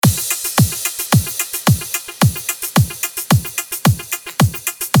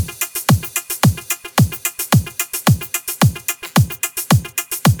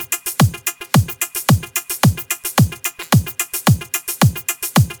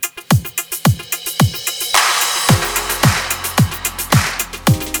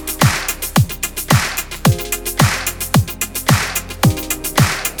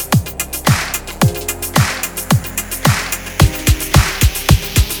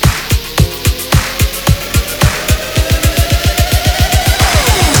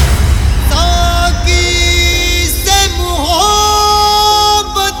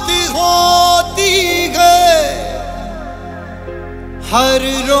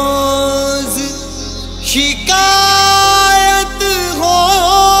रोज शिकायत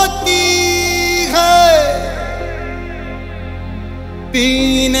होती है,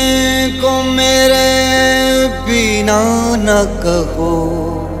 पीने को मेरे पीना न कहो,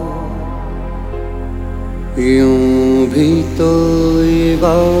 यूं भी तो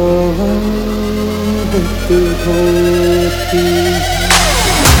इबादत होती।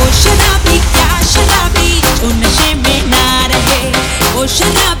 वो शराबी क्या शराबी जो नशे में ना रहे, वो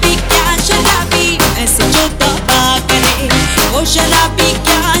शराबी क्या शराबी ऐसे जो तौबा करे, वो शराबी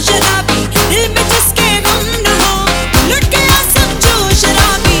क्या शराबी दिल में जिसके गम न हो, लुट गया समझो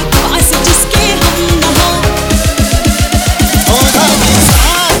शराबी पास जिसके हम न हो। ओ साकी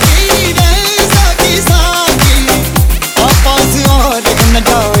साकी रे साकी साकी, पास और न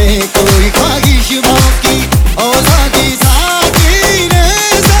जाए कोई ख्वाहिश बाकी। ओ साकी साकी रे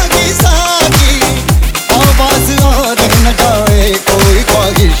साकी साकी, पास और न जाए कोई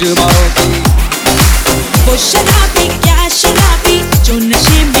ख्वाहिश बाकी। वो शराबी क्या शराबी जो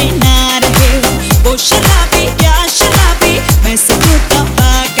नशे में ना रहे, वो शराबी क्या शराबी वैसे जो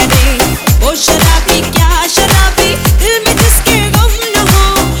तौबा करे, वो शराबी क्या शराबी दिल में जिसके गम न हो,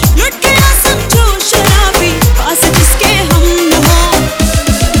 लुट गया समझो शराबी पास जिसके हम न हो।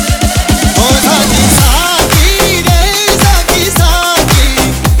 ओ साकी साकी रे साकी साकी,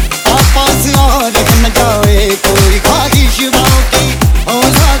 पास और न जाए कोई ख्वाहिश बाकी। ओ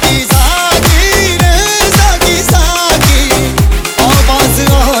साकी साकी रे साकी साकी, पास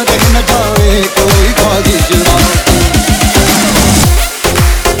और न जाए कोई ख्वाहिश बाकी।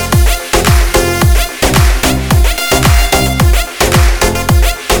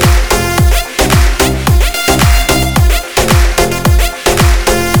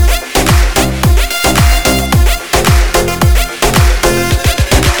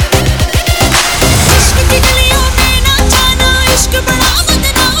 इश्क की गलियों में ना जाना, इश्क बड़ा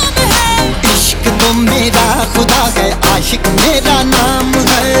बदनाम है। इश्क तो मेरा खुदा है, आशिक मेरा नाम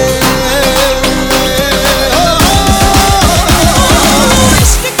है।